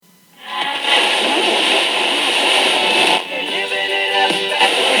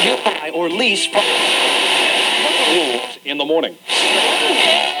police rules in the morning.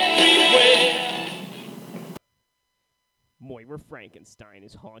 Moira Frankenstein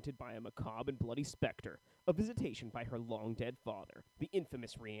is haunted by a macabre and bloody specter, a visitation by her long-dead father, the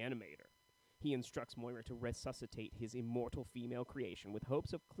infamous Reanimator. He instructs Moira to resuscitate his immortal female creation with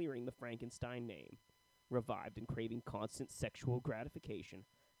hopes of clearing the Frankenstein name. Revived and craving constant sexual gratification,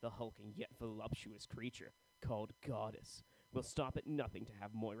 the hulking yet voluptuous creature, called Goddess, will stop at nothing to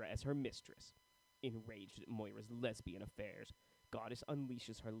have Moira as her mistress. Enraged at Moira's lesbian affairs, Goddess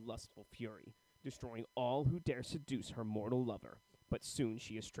unleashes her lustful fury, destroying all who dare seduce her mortal lover. But soon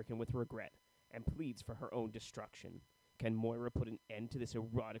she is stricken with regret and pleads for her own destruction. Can Moira put an end to this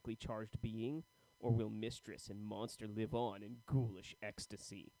erotically charged being, or will Mistress and Monster live on in ghoulish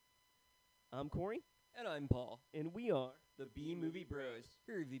ecstasy? I'm Corey. And I'm Paul. And we are the B-Movie Bros.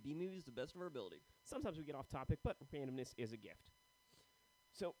 Here review B-movies to the best of our ability. Sometimes we get off topic, but randomness is a gift.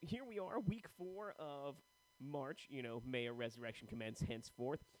 So here we are, week 4 of March. May a resurrection commence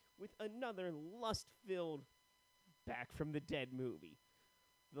henceforth with another lust-filled back from the dead movie.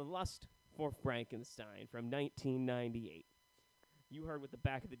 The Lust for Frankenstein from 1998. You heard what the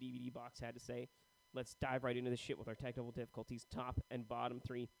back of the DVD box had to say. Let's dive right into the shit with our technical difficulties, top and bottom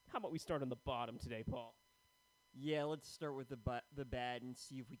 3. How about we start on the bottom today, Paul? Yeah, let's start with the bad and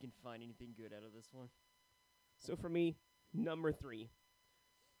see if we can find anything good out of this one. So for me, number 3.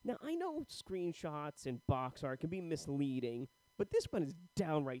 Now, I know screenshots and box art can be misleading, but this one is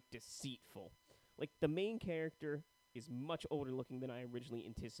downright deceitful. Like, the main character is much older looking than I originally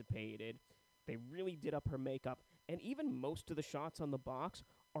anticipated. They really did up her makeup, and even most of the shots on the box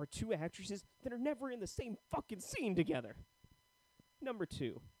are 2 actresses that are never in the same fucking scene together. Number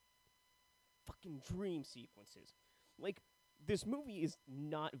 2. Fucking dream sequences. Like, this movie is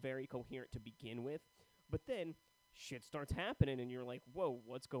not very coherent to begin with, but then shit starts happening and you're like, whoa,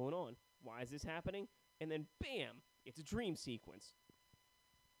 what's going on? Why is this happening? And then bam, it's a dream sequence.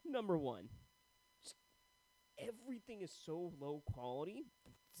 Number 1. Just everything is so low quality,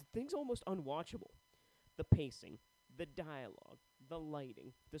 things almost unwatchable. The pacing, the dialogue, the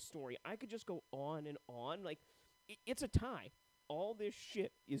lighting, the story. I could just go on and on. Like, it's a tie. All this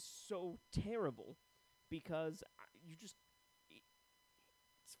shit is so terrible because it's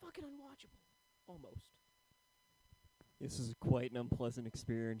fucking unwatchable. Almost. This is quite an unpleasant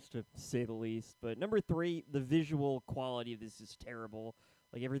experience, to say the least. But number 3, the visual quality of this is terrible.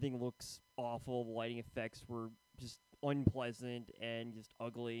 Like, everything looks awful. The lighting effects were just unpleasant and just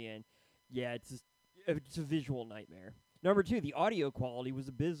ugly. And, yeah, it's a visual nightmare. Number 2, the audio quality was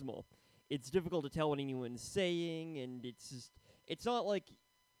abysmal. It's difficult to tell what anyone's saying, and it's not like,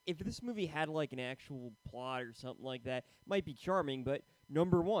 if this movie had, like, an actual plot or something like that, it might be charming, but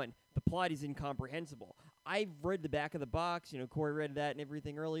number 1, the plot is incomprehensible. I've read the back of the box, Corey read that and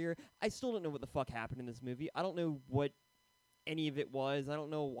everything earlier. I still don't know what the fuck happened in this movie. I don't know what any of it was. I don't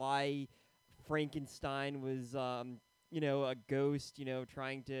know why Frankenstein was, a ghost,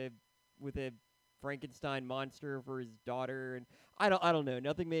 trying to, with a Frankenstein monster for his daughter, and I don't know.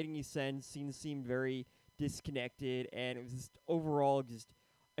 Nothing made any sense. Scenes seemed very disconnected, and it was just overall just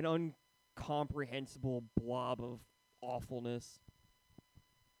an incomprehensible blob of awfulness.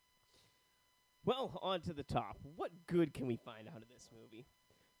 Well, on to the top. What good can we find out of this movie?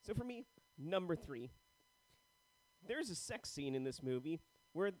 So for me, number 3. There's a sex scene in this movie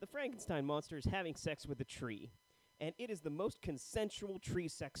where the Frankenstein monster is having sex with a tree, and it is the most consensual tree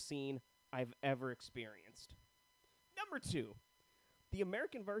sex scene I've ever experienced. Number 2. The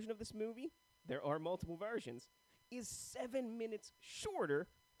American version of this movie, there are multiple versions, is 7 minutes shorter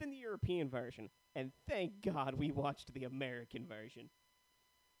than the European version, and thank God we watched the American version.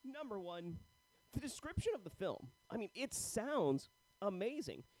 Number 1. The description of the film, it sounds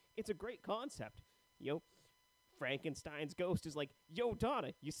amazing. It's a great concept. Frankenstein's ghost is like, yo,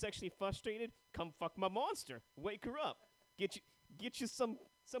 Donna, you sexually frustrated? Come fuck my monster. Wake her up. Get you some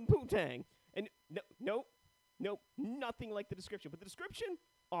poo-tang. And nope, nothing like the description. But the description,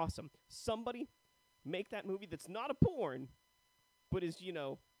 awesome. Somebody make that movie that's not a porn, but is,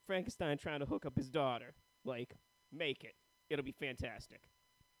 Frankenstein trying to hook up his daughter. Like, make it. It'll be fantastic.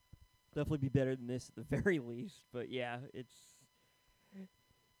 Definitely be better than this at the very least, but yeah, it's...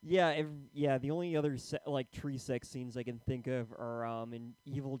 Yeah, the only other tree sex scenes I can think of are in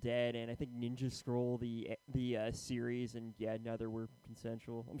Evil Dead and I think Ninja Scroll, the series, and yeah, neither were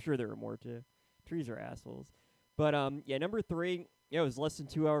consensual. I'm sure there were more too. Trees are assholes. But number 3, it was less than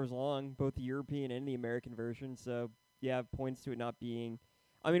 2 hours long, both the European and the American version, so yeah, points to it not being...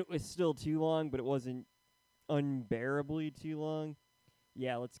 it was still too long, but it wasn't unbearably too long.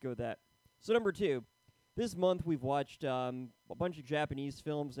 Yeah, let's go with that. So number 2, this month we've watched a bunch of Japanese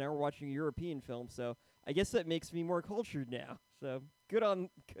films. Now we're watching a European film, so I guess that makes me more cultured now. So good on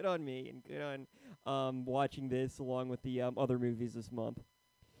me, and good on watching this along with the other movies this month.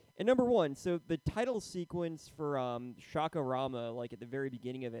 And number one, so the title sequence for Shakarama, like at the very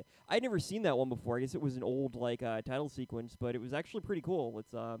beginning of it, I'd never seen that one before. I guess it was an old title sequence, but it was actually pretty cool.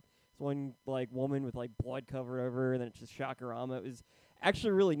 It's one like woman with like blood covered over her, and then it's just Shakarama. It was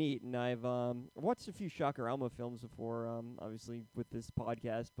actually really neat, and I've watched a few Shakarama films before, obviously with this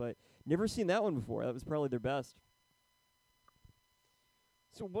podcast, but never seen that one before. That was probably their best.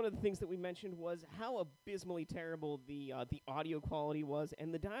 So one of the things that we mentioned was how abysmally terrible the audio quality was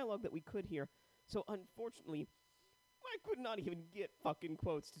and the dialogue that we could hear. So unfortunately, I could not even get fucking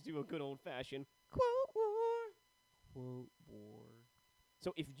quotes to do a good old-fashioned quote war. Quote war.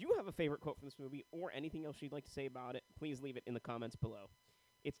 So if you have a favorite quote from this movie or anything else you'd like to say about it, please leave it in the comments below.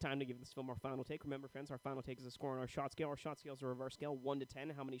 It's time to give this film our final take. Remember, friends, our final take is a score on our shot scale. Our shot scale is a reverse scale, 1 to 10.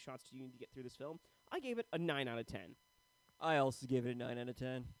 How many shots do you need to get through this film? I gave it a 9 out of 10. I also gave it a 9 out of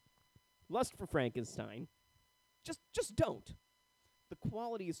 10. Lust for Frankenstein. Just don't. The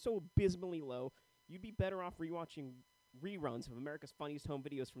quality is so abysmally low, you'd be better off rewatching reruns of America's Funniest Home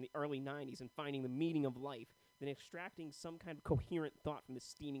Videos from the early 90s and finding the meaning of life than extracting some kind of coherent thought from the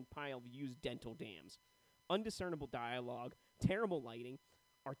steaming pile of used dental dams. Undiscernible dialogue, terrible lighting,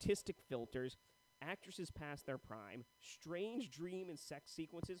 artistic filters, actresses past their prime, strange dream and sex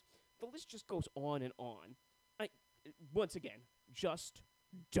sequences. The list just goes on and on. Once again, just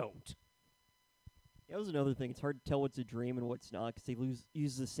don't. Yeah, that was another thing. It's hard to tell what's a dream and what's not because they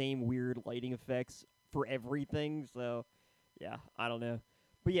use the same weird lighting effects for everything. So, yeah, I don't know.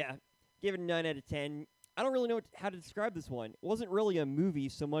 But yeah, give it a 9 out of 10. I don't really know how to describe this one. It wasn't really a movie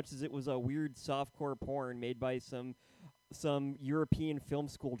so much as it was a weird softcore porn made by some European film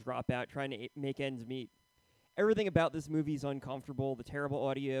school dropout trying to make ends meet. Everything about this movie is uncomfortable. The terrible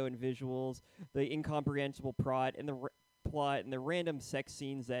audio and visuals, the incomprehensible plot, and the random sex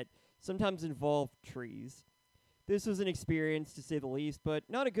scenes that sometimes involve trees. This was an experience, to say the least, but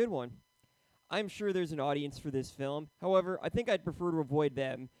not a good one. I'm sure there's an audience for this film. However, I think I'd prefer to avoid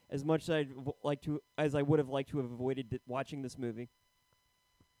them as much as I would have liked to have avoided watching this movie.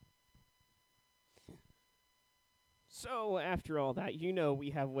 So, after all that, we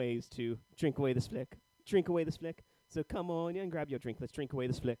have ways to drink away this flick. Drink away this flick. So come on and grab your drink. Let's drink away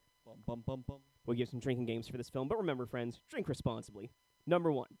this flick. Bum, bum, bum, bum. We'll give some drinking games for this film, but remember, friends, drink responsibly.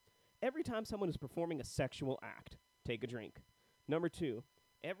 Number 1, every time someone is performing a sexual act, take a drink. Number 2,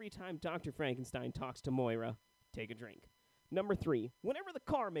 every time Dr. Frankenstein talks to Moira, take a drink. Number 3, whenever the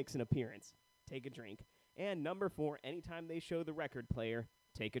car makes an appearance, take a drink. And number 4, anytime they show the record player,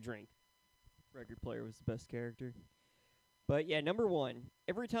 take a drink. Record player was the best character. But yeah, number 1,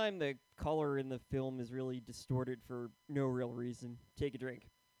 every time the color in the film is really distorted for no real reason, take a drink.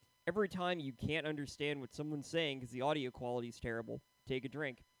 Every time you can't understand what someone's saying because the audio quality is terrible, take a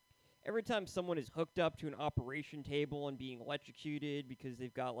drink. Every time someone is hooked up to an operation table and being electrocuted because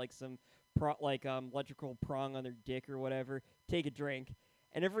they've got like some electrical prong on their dick or whatever, take a drink.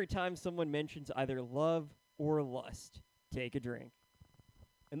 And every time someone mentions either love or lust, take a drink.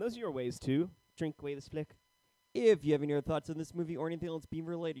 And those are your ways to drink away this flick. If you have any other thoughts on this movie or anything else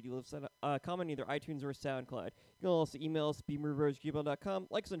Beamer related, you leave a comment on either iTunes or SoundCloud. You can also email us beamerbros@gmail.com,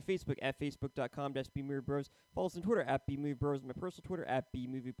 like us on Facebook at facebook.com/beamerbros, follow us on Twitter at beamerbros, and my personal Twitter at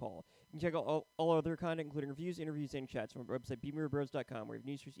bmoviepaul. You can check out all other content, including reviews, interviews, and chats from our website beamerbros.com, where we have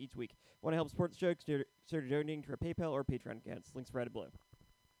news for each week. Want to help support the show? Consider donating to our PayPal or Patreon accounts. Links provided below.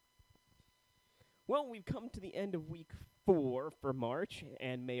 Well, we've come to the end of week 4 for March,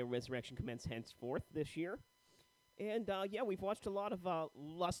 and may a resurrection commence henceforth this year. And, we've watched a lot of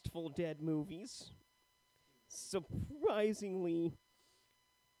Lustful Dead movies. Surprisingly,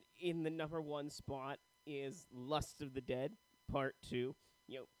 in the number 1 spot is Lust of the Dead, Part 2.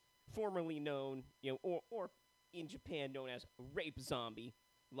 Formerly known, or in Japan known as Rape Zombie,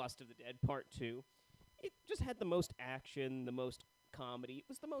 Lust of the Dead, Part 2. It just had the most action, the most comedy. It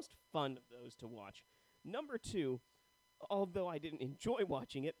was the most fun of those to watch. Number 2, although I didn't enjoy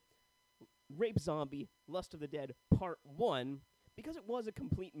watching it, Rape Zombie, Lust of the Dead, Part 1, because it was a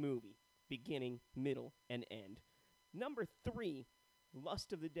complete movie, beginning, middle, and end. Number 3,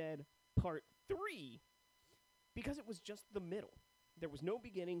 Lust of the Dead, Part 3, because it was just the middle. There was no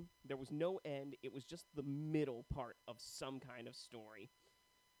beginning, there was no end, it was just the middle part of some kind of story.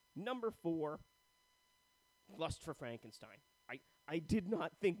 Number 4, Lust for Frankenstein. I did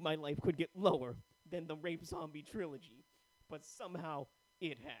not think my life could get lower than the Rape Zombie trilogy, but somehow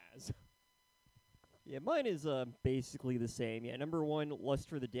it has. Yeah, mine is basically the same. Yeah, number 1, Lust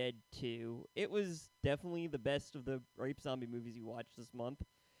for the Dead 2. It was definitely the best of the rape zombie movies you watched this month.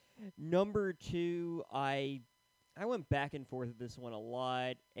 Number 2, I went back and forth with this one a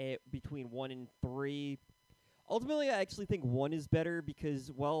lot between 1 and 3. Ultimately, I actually think 1 is better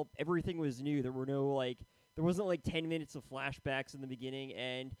because, well, everything was new. There wasn't like 10 minutes of flashbacks in the beginning,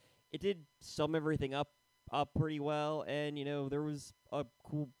 and it did sum everything up pretty well. And there was a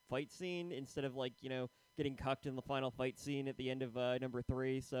cool fight scene instead of getting cucked in the final fight scene at the end of number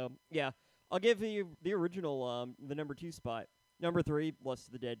 3. So yeah, I'll give you the original the number 2 spot. Number 3, Lust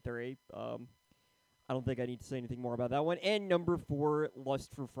of the Dead 3. I don't think I need to say anything more about that one. And number 4,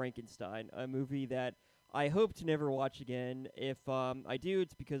 Lust for Frankenstein, a movie that I hope to never watch again. If I do,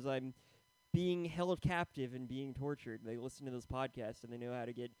 it's because I'm being held captive and being tortured. They listen to this podcast and they know how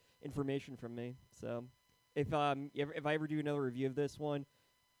to get information from me. So if I ever do another review of this one,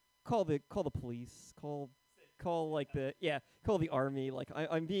 call the police, call call the army. Like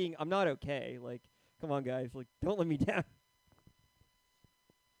I'm not okay. Like, come on, guys, like, don't let me down.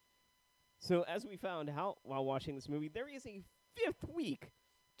 So, as we found out while watching this movie, there is a 5th week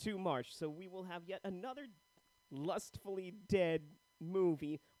to March. So, we will have yet another lustfully dead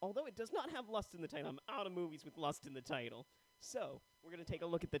movie. Although it does not have lust in the title. I'm out of movies with lust in the title. So, we're going to take a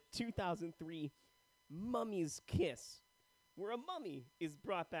look at the 2003 Mummy's Kiss, where a mummy is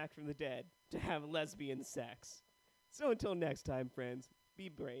brought back from the dead to have lesbian sex. So, until next time, friends, be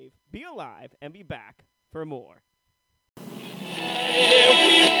brave, be alive, and be back for more.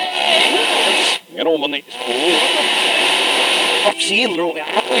 Get on my knees.